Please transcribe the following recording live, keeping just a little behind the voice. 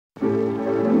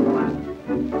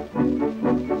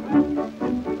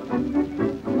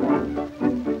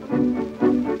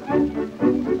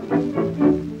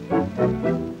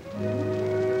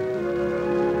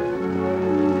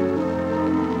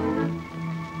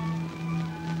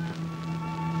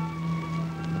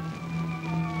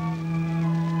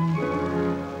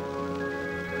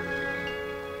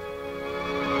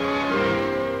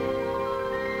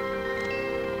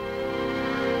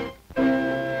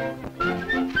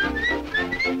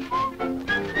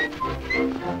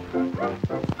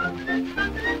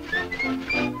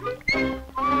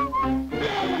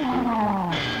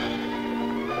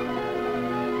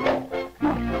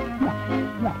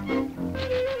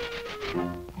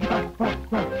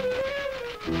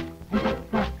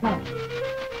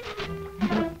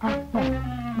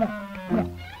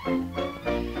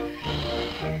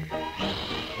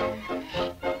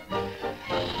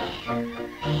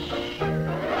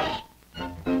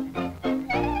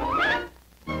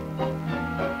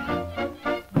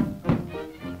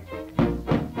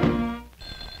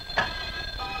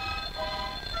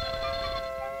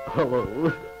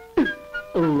Hello?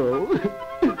 Hello?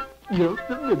 Just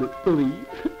a minute, please.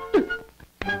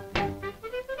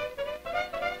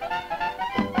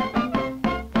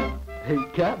 Hey,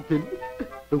 Captain,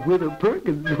 the Widow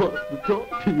Perkins wants to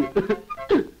talk to you.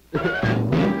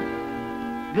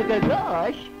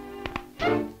 Gosh.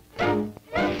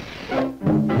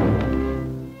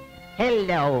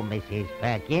 Hello, Mrs.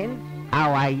 Perkins.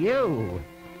 How are you?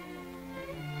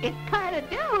 It's kind of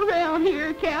dull around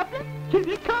here, Captain. Can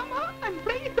you come up and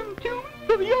play some tunes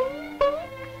for the old folks?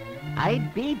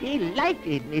 I'd be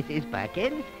delighted, Mrs.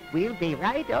 Perkins. We'll be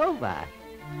right over.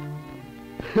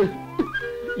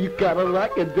 You kinda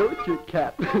like it, don't you,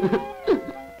 Cap?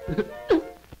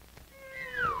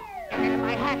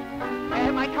 My hat,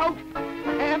 my coat,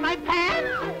 my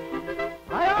pants.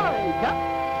 Aye, aye, Cap.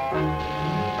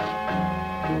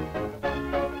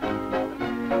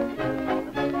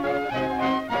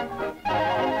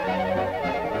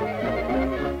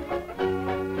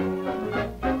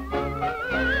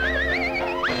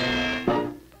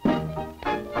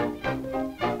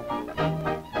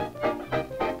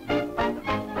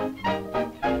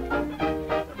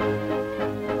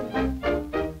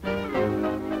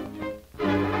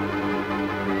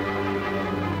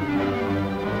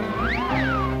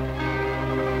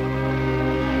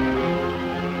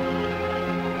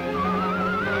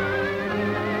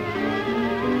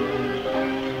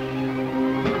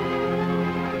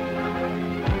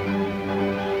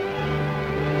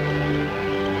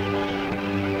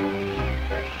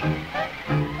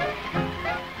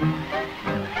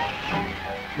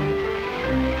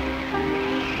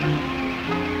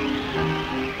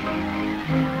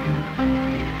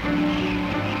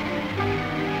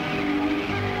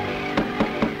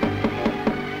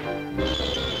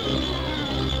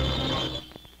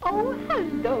 Oh,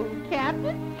 hello,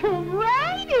 Captain. Come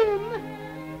right in.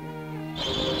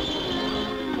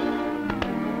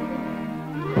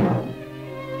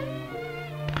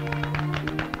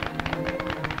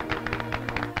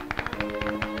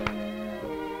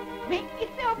 Make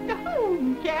yourself to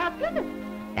home, Captain.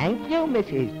 Thank you,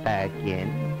 Mrs.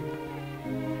 Perkins.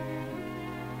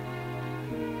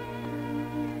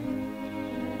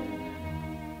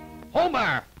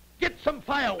 Homer, get some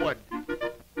firewood.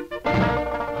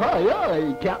 Aye,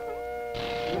 aye, Cap.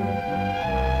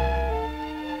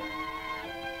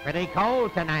 Pretty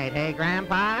cold tonight, eh,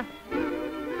 Grandpa?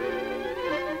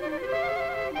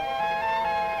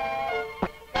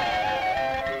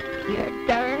 You're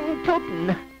darn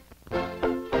tootin'.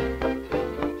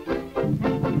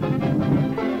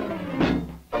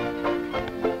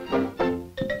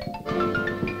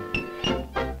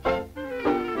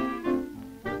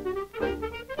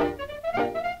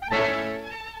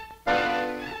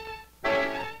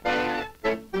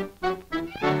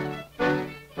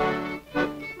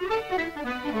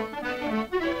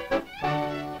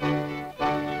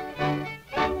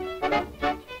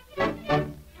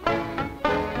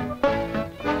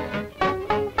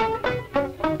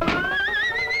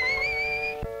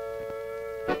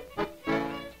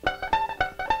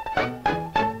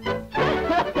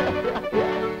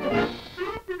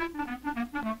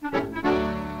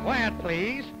 Quiet,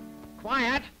 please.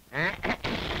 Quiet.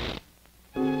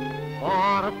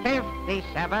 For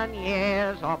 57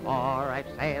 years or more, I've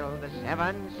sailed the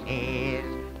 7 seas.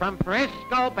 From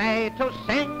Frisco Bay to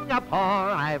Singapore,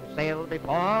 I've sailed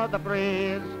before the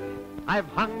breeze. I've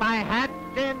hung my hat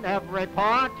in every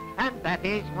port, and that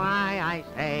is why I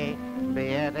say, be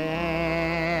it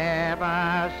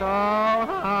ever so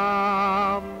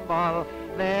humble,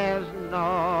 there's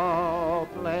no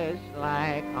place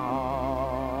like home. home.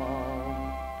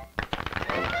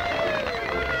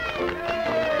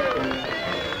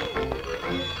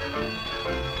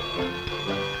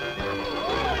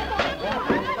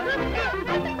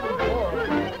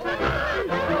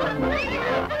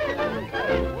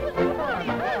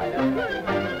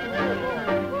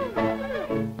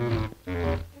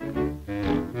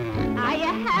 Are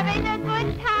you having a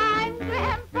good time,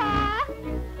 Grandpa?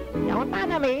 Don't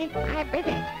bother me. I'm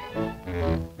busy.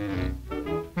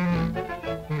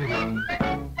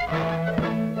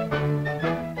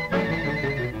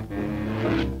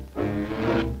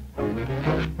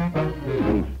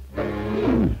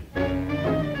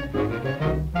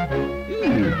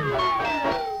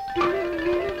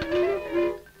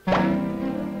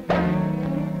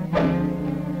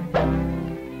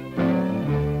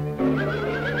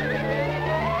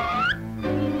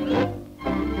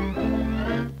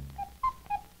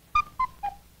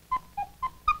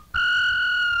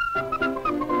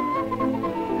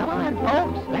 Come on,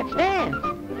 folks. Let's dance.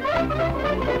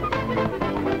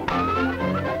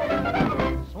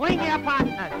 Swing your pipe.